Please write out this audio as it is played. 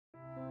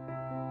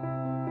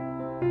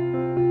Hey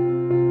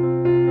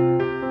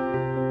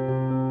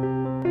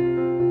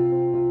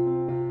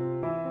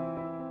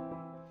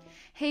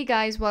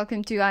guys,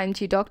 welcome to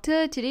AMC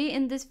Doctor. Today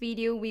in this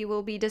video, we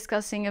will be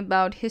discussing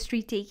about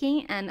history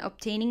taking and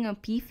obtaining a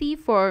PEFE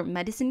for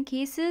medicine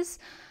cases.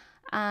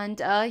 And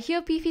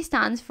here PEFE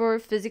stands for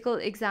Physical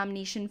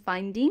Examination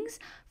Findings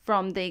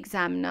from the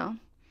Examiner.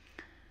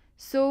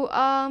 So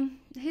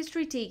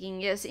history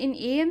taking, yes, in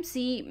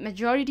AMC,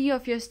 majority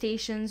of your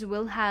stations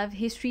will have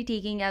history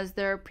taking as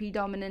their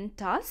predominant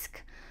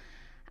task.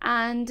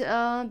 And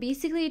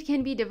basically it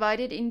can be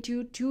divided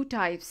into two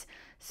types.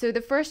 So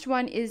the first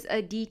one is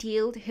a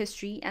detailed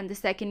history and the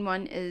second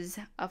one is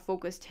a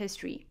focused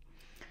history.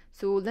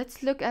 So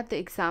let's look at the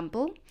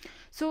example.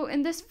 So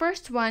in this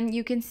first one,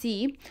 you can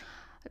see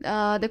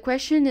the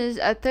question is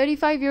a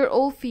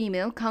 35-year-old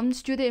female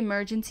comes to the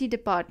emergency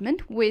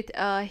department with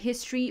a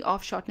history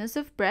of shortness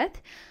of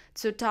breath.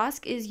 So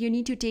task is you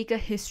need to take a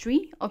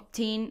history,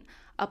 obtain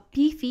a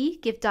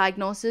PEFE, give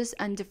diagnosis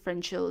and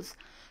differentials.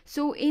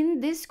 So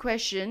in this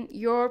question,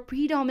 your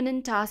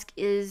predominant task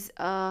is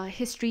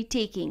history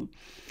taking.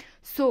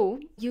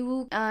 So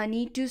you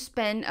need to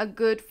spend a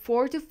good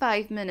 4 to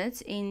 5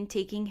 minutes in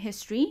taking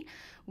history,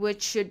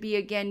 which should be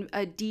again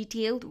a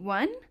detailed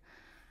one.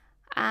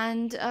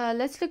 And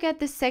let's look at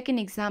the second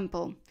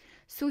example.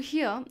 So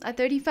here, a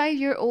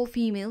 35-year-old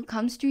female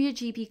comes to your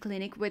GP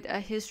clinic with a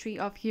history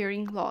of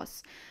hearing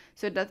loss.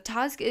 So the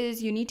task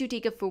is you need to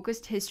take a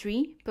focused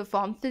history,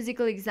 perform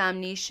physical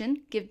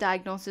examination, give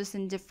diagnosis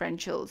and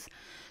differentials.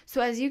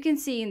 So as you can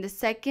see in the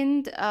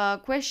second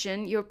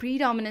question, your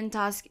predominant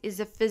task is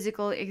a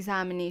physical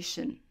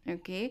examination.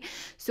 Okay,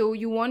 so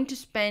you want to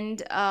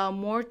spend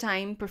more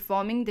time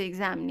performing the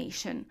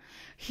examination.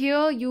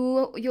 Here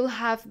you'll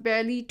have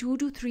barely 2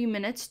 to 3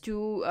 minutes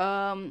to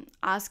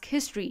ask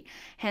history.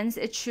 Hence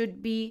it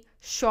should be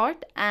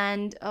short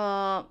and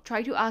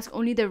try to ask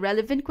only the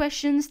relevant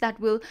questions that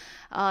will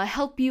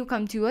help you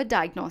come to a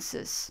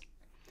diagnosis.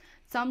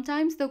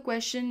 Sometimes the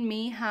question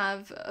may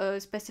have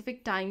a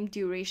specific time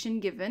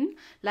duration given,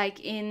 like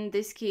in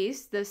this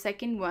case, the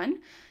second one,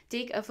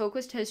 take a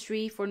focused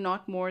history for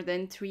not more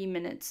than 3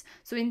 minutes.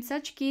 So in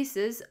such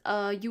cases,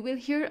 you will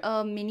hear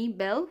a mini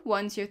bell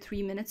once your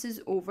 3 minutes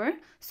is over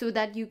so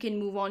that you can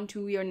move on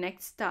to your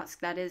next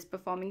task, that is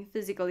performing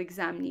physical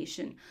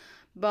examination.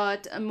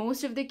 But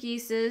most of the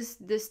cases,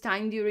 this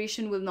time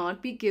duration will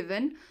not be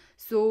given.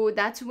 So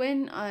that's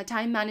when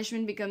time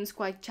management becomes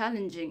quite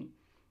challenging.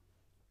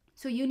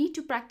 So you need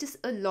to practice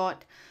a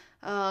lot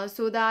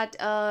so that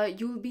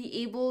you'll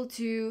be able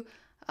to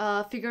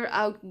figure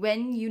out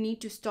when you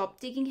need to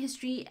stop taking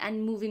history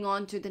and moving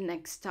on to the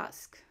next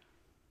task.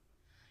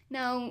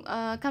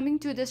 Now, coming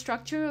to the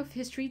structure of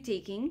history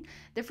taking,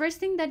 the first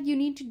thing that you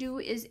need to do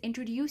is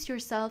introduce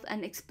yourself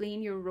and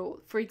explain your role.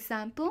 For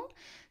example,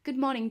 good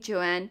morning,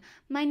 Joanne.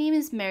 My name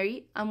is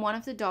Mary. I'm one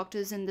of the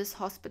doctors in this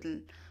hospital.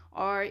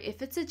 Or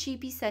if it's a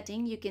GP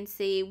setting, you can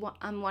say,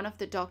 I'm one of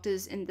the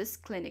doctors in this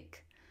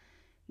clinic.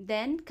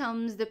 Then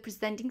comes the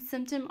presenting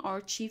symptom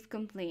or chief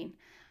complaint.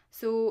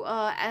 So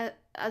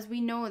as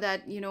we know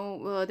that,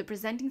 the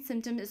presenting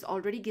symptom is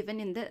already given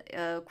in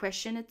the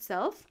question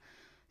itself.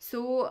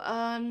 So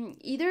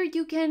either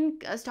you can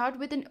start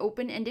with an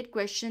open-ended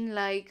question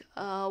like,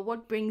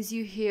 what brings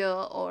you here,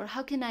 or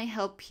how can I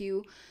help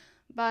you?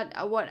 But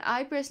what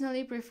I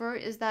personally prefer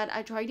is that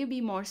I try to be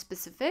more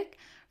specific.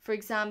 For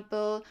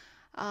example,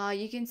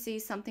 you can say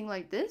something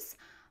like this.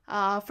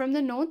 From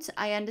the notes,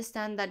 I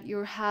understand that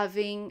you're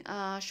having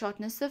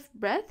shortness of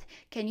breath.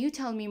 Can you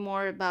tell me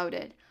more about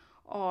it?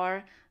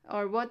 Or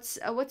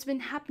what's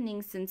been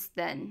happening since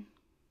then?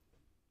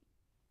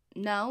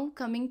 Now,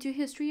 coming to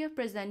history of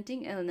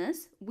presenting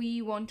illness,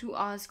 we want to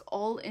ask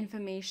all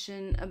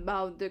information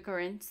about the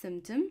current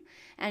symptom,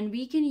 and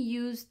we can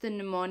use the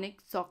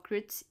mnemonic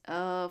Socrates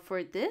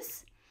for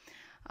this.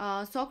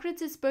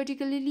 Socrates is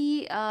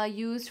particularly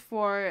used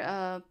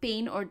for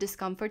pain or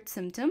discomfort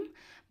symptom,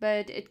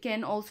 but it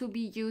can also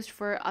be used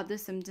for other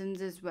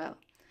symptoms as well.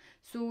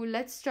 So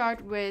let's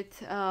start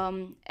with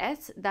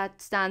S,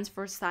 that stands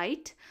for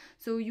sight.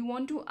 So you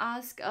want to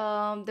ask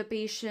the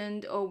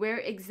patient where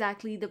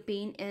exactly the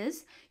pain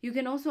is. You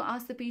can also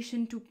ask the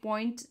patient to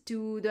point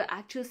to the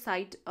actual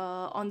site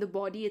on the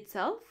body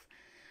itself.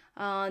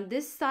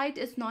 This site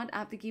is not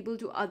applicable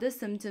to other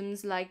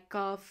symptoms like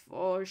cough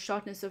or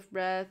shortness of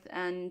breath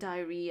and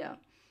diarrhea.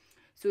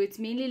 So it's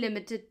mainly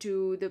limited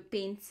to the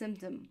pain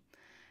symptom.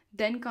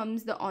 Then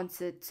comes the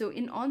onset. So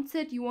in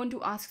onset, you want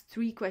to ask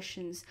 3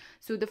 questions.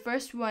 So the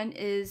first one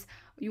is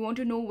you want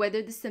to know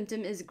whether the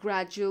symptom is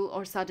gradual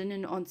or sudden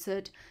in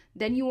onset.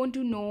 Then you want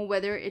to know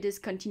whether it is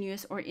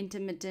continuous or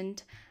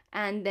intermittent.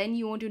 And then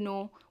you want to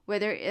know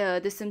whether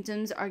the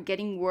symptoms are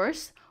getting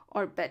worse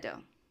or better.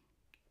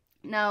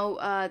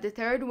 Now, the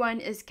third one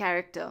is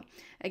character.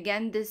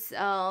 Again, this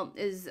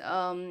is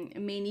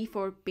mainly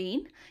for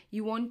pain.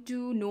 You want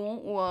to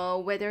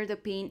know whether the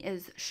pain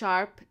is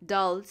sharp,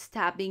 dull,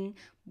 stabbing,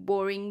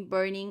 boring,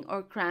 burning,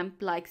 or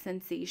cramp-like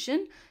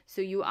sensation.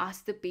 So you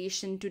ask the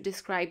patient to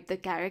describe the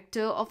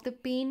character of the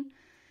pain.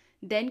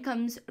 Then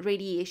comes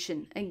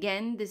radiation.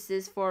 Again, this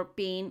is for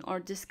pain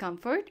or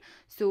discomfort.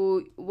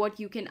 So what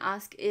you can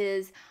ask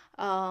is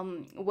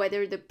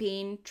whether the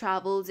pain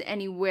travels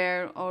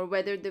anywhere or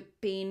whether the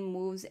pain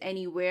moves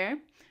anywhere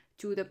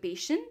to the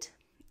patient.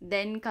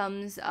 Then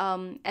comes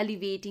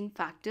elevating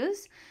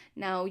factors.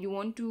 Now you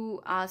want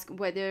to ask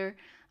whether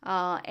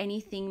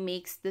anything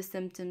makes the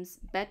symptoms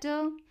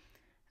better.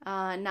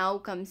 Now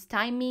comes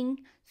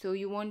timing. So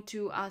you want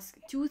to ask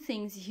two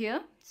things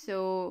here.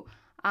 So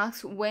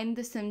ask when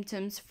the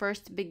symptoms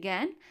first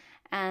began,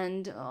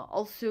 and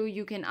also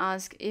you can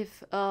ask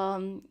if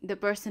the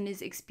person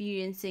is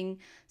experiencing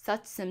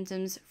such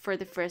symptoms for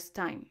the first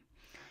time.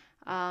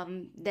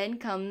 Then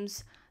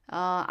comes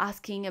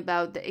asking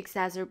about the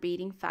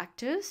exacerbating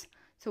factors.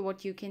 So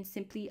what you can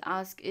simply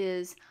ask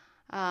is,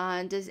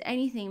 does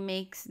anything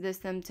makes the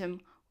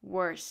symptom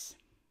worse?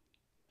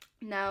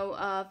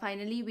 Now,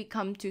 finally, we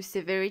come to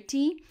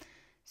severity.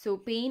 So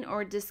pain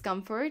or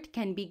discomfort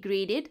can be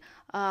graded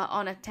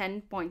on a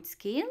 10-point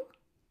scale.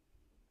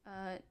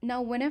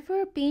 Now,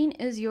 whenever pain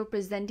is your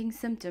presenting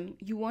symptom,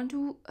 you want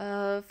to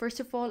first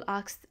of all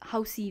ask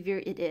how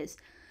severe it is.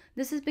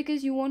 This is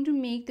because you want to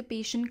make the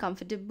patient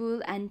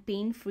comfortable and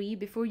pain-free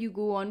before you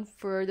go on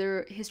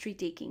further history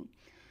taking.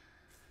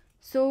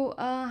 So,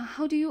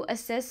 how do you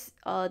assess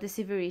the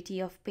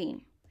severity of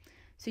pain?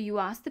 So you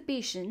ask the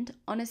patient,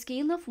 on a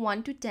scale of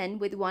 1 to 10,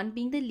 with 1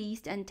 being the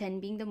least and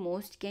 10 being the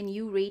most, can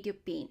you rate your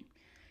pain?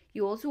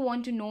 You also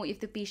want to know if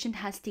the patient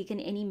has taken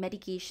any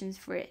medications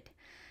for it.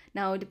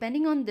 Now,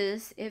 depending on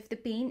this, if the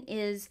pain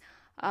is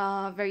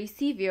very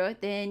severe,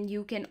 then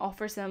you can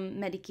offer some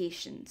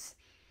medications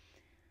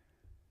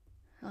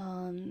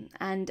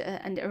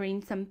and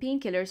arrange some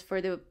painkillers for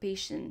the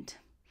patient.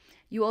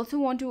 You also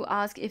want to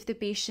ask if the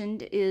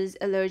patient is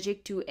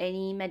allergic to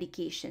any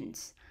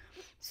medications.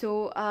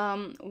 So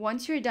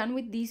once you're done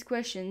with these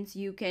questions,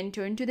 you can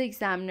turn to the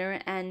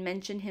examiner and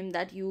mention him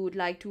that you would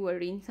like to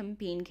arrange some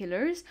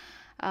painkillers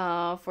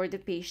for the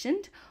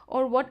patient.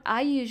 Or what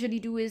I usually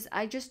do is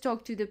I just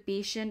talk to the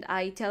patient.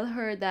 I tell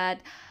her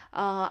that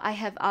I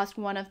have asked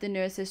one of the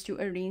nurses to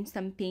arrange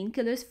some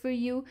painkillers for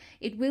you.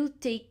 It will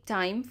take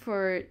time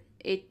for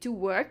it to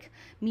work.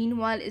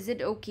 Meanwhile, is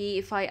it okay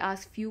if I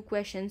ask few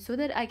questions so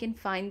that I can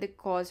find the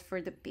cause for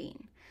the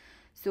pain?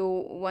 So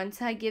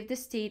once I give the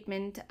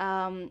statement,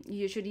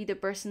 usually the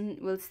person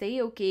will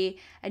say okay,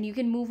 and you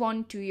can move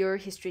on to your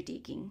history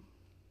taking.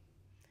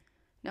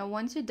 Now,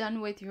 once you're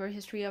done with your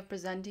history of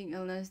presenting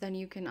illness, then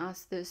you can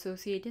ask the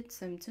associated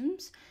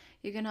symptoms.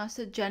 You can ask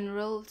the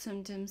general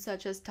symptoms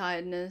such as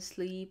tiredness,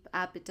 sleep,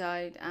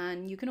 appetite,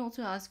 and you can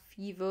also ask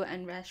fever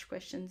and rash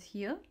questions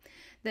here.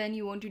 Then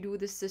you want to do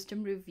the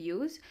system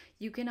reviews.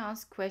 You can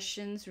ask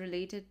questions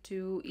related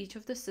to each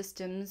of the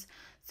systems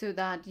so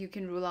that you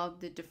can rule out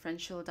the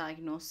differential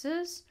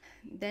diagnosis.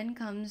 Then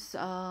comes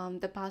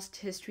the past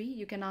history.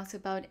 You can ask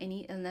about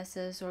any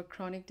illnesses or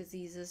chronic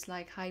diseases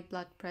like high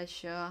blood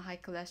pressure, high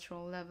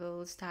cholesterol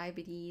levels,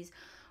 diabetes,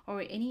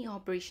 or any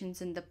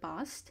operations in the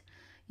past.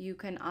 You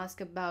can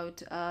ask about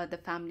the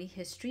family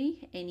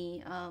history,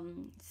 any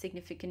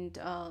significant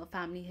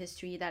family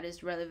history that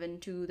is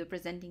relevant to the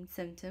presenting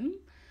symptom.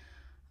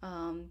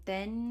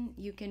 Then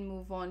you can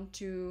move on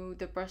to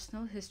the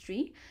personal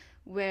history,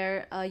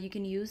 where you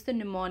can use the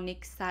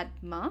mnemonic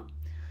SADMA.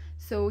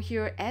 So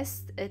here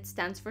S, it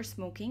stands for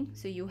smoking.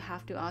 So you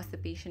have to ask the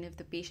patient if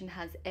the patient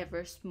has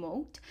ever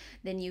smoked.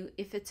 Then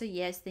if it's a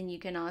yes, then you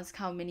can ask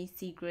how many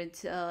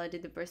cigarettes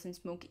did the person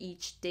smoke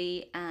each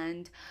day,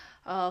 and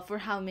for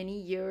how many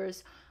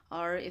years,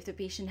 or if the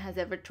patient has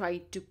ever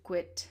tried to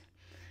quit.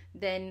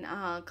 Then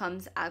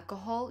comes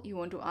alcohol. You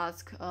want to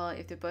ask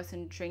if the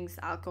person drinks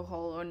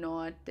alcohol or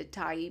not, the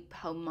type,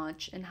 how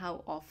much, and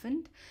how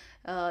often.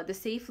 The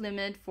safe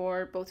limit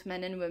for both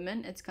men and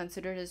women, it's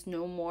considered as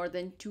no more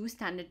than 2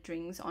 standard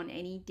drinks on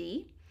any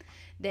day.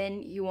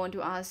 Then you want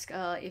to ask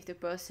if the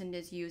person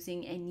is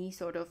using any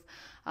sort of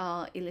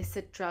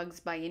illicit drugs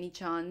by any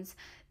chance.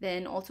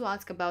 Then also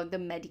ask about the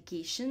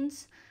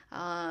medications,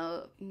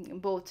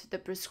 both the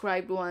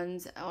prescribed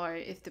ones or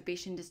if the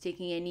patient is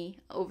taking any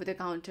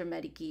over-the-counter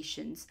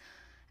medications.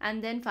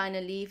 And then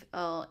finally,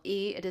 A,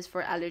 it is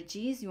for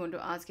allergies. You want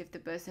to ask if the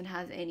person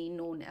has any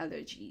known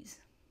allergies.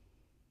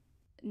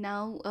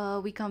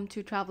 Now we come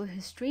to travel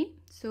history.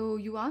 So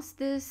you ask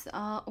this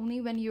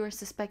only when you are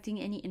suspecting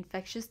any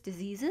infectious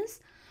diseases.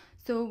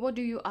 So what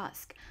do you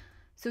ask?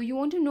 So you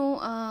want to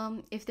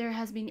know if there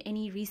has been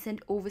any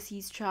recent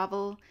overseas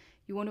travel.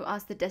 You want to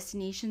ask the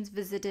destinations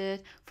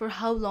visited, for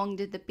how long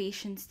did the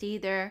patient stay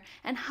there,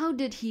 and how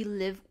did he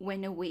live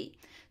when away.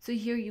 So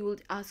here you will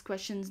ask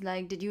questions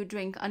like, did you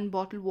drink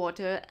unbottled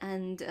water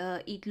and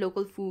eat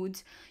local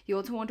foods? You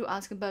also want to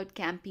ask about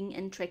camping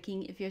and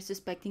trekking if you're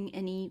suspecting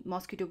any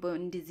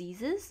mosquito-borne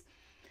diseases.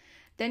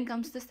 Then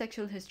comes the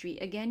sexual history.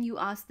 Again, you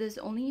ask this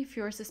only if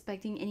you're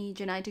suspecting any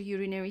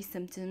genitourinary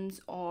symptoms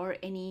or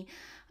any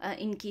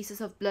in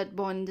cases of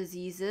blood-borne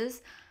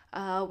diseases,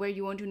 where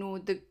you want to know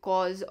the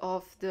cause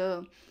of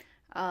the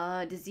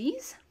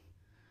disease.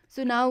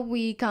 So now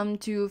we come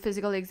to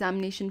physical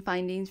examination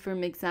findings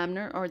from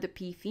examiner, or the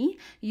PEFE.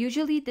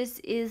 Usually this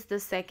is the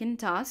second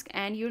task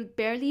and you'll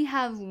barely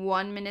have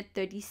 1 minute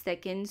 30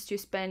 seconds to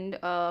spend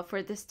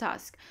for this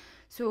task.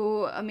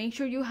 So make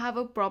sure you have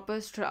a proper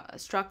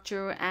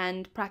structure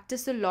and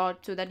practice a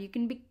lot so that you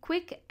can be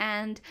quick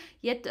and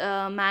yet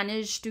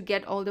manage to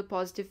get all the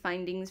positive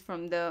findings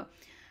from the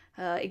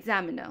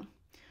examiner.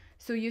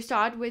 So you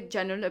start with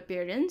general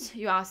appearance.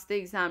 You ask the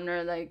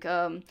examiner like,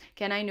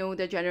 can I know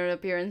the general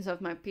appearance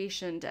of my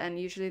patient? And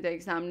usually the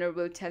examiner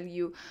will tell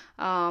you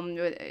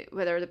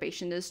whether the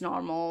patient is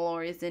normal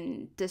or is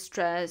in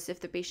distress, if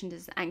the patient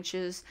is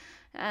anxious,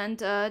 and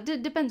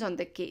depends on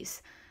the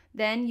case.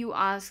 Then you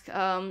ask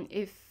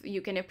if you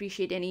can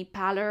appreciate any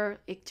pallor,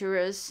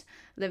 icterus,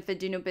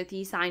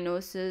 lymphadenopathy,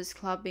 cyanosis,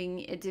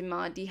 clubbing,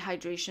 edema,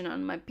 dehydration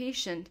on my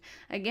patient.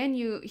 Again,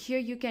 here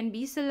you can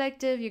be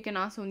selective. You can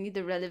ask only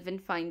the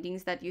relevant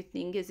findings that you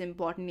think is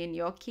important in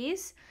your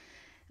case.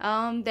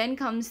 Then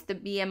comes the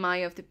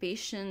BMI of the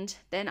patient.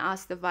 Then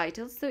ask the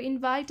vitals. So in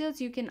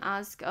vitals, you can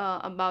ask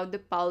about the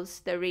pulse,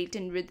 the rate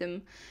and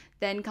rhythm.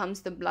 Then comes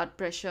the blood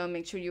pressure.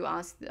 Make sure you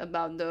ask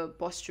about the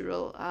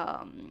postural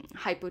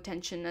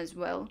hypotension as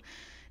well.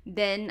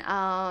 Then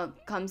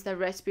comes the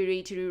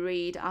respiratory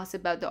rate. Ask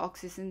about the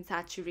oxygen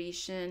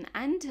saturation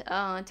and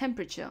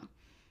temperature.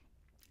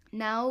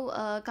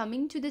 Now,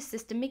 coming to the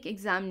systemic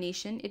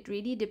examination, it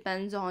really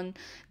depends on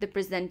the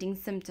presenting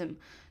symptom.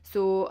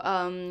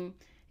 So,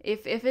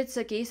 if it's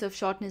a case of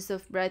shortness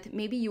of breath,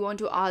 maybe you want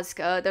to ask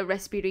the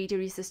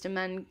respiratory system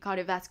and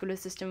cardiovascular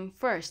system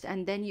first,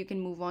 and then you can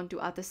move on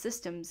to other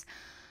systems.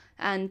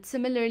 And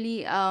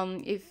similarly,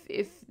 if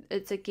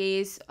it's a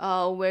case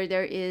where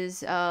there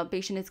is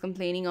patient is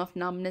complaining of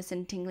numbness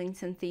and tingling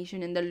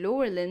sensation in the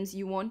lower limbs,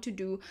 you want to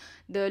do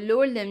the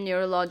lower limb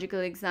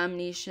neurological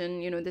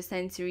examination, the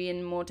sensory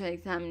and motor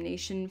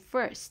examination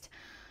first,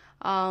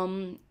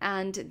 and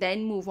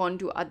then move on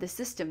to other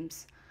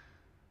systems.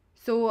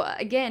 So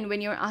again, when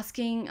you're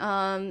asking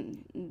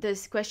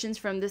these questions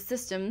from the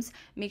systems,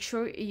 make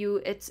sure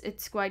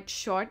it's quite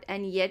short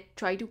and yet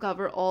try to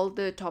cover all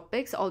the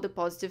topics, all the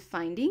positive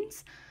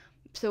findings.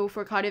 So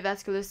for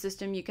cardiovascular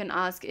system, you can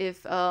ask if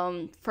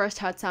first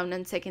heart sound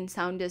and second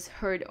sound is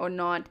heard or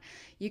not.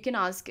 You can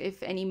ask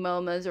if any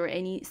murmurs or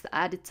any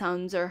added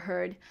sounds are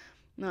heard.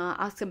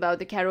 Ask about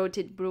the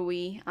carotid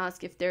bruit,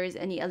 ask if there is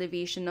any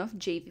elevation of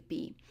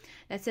JVP.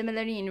 Now,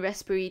 similarly, in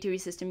respiratory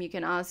system, you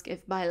can ask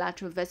if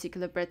bilateral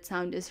vesicular breath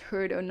sound is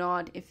heard or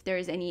not, if there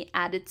is any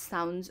added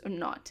sounds or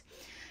not.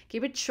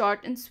 Keep it short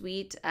and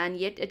sweet, and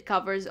yet it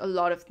covers a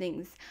lot of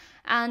things.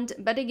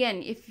 But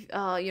again, if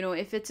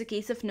if it's a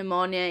case of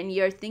pneumonia and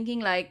you're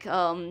thinking like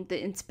the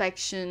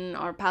inspection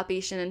or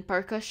palpation and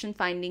percussion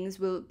findings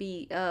will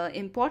be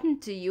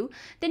important to you,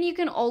 then you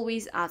can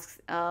always ask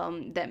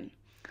them.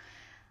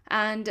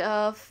 And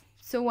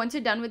so once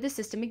you're done with the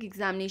systemic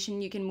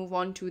examination, you can move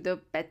on to the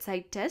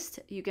bedside test.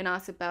 You can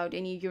ask about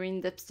any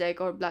urine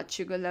dipstick or blood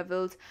sugar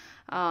levels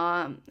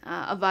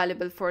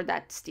available for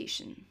that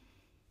station.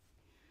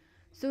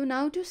 So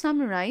now to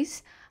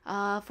summarize,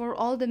 for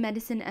all the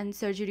medicine and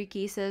surgery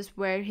cases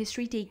where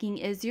history taking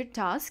is your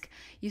task,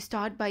 you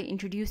start by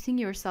introducing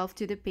yourself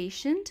to the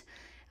patient.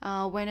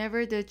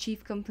 Whenever the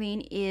chief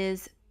complaint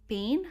is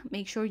pain,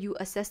 make sure you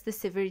assess the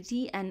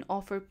severity and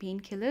offer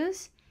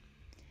painkillers.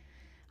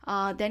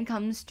 Then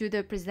comes to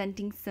the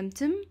presenting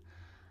symptom.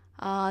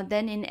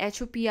 Then in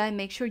HOPI,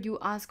 make sure you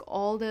ask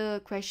all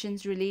the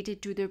questions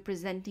related to the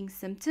presenting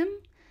symptom.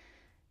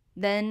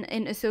 Then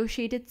in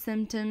associated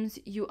symptoms,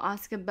 you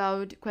ask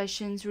about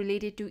questions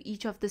related to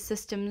each of the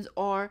systems,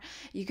 or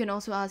you can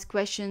also ask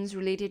questions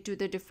related to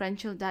the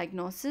differential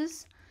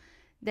diagnosis.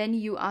 Then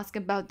you ask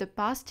about the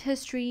past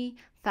history,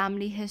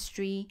 family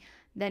history.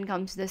 Then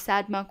comes the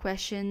SADMA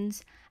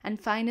questions. And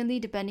finally,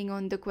 depending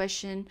on the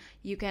question,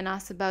 you can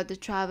ask about the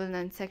travel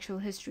and sexual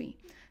history.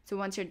 So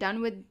once you're done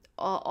with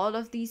all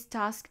of these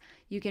tasks,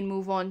 you can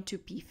move on to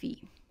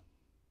PEFE.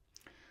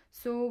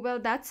 So, well,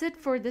 that's it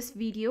for this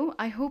video.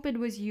 I hope it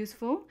was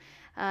useful.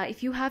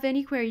 If you have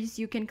any queries,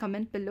 you can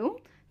comment below.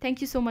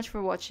 Thank you so much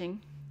for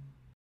watching.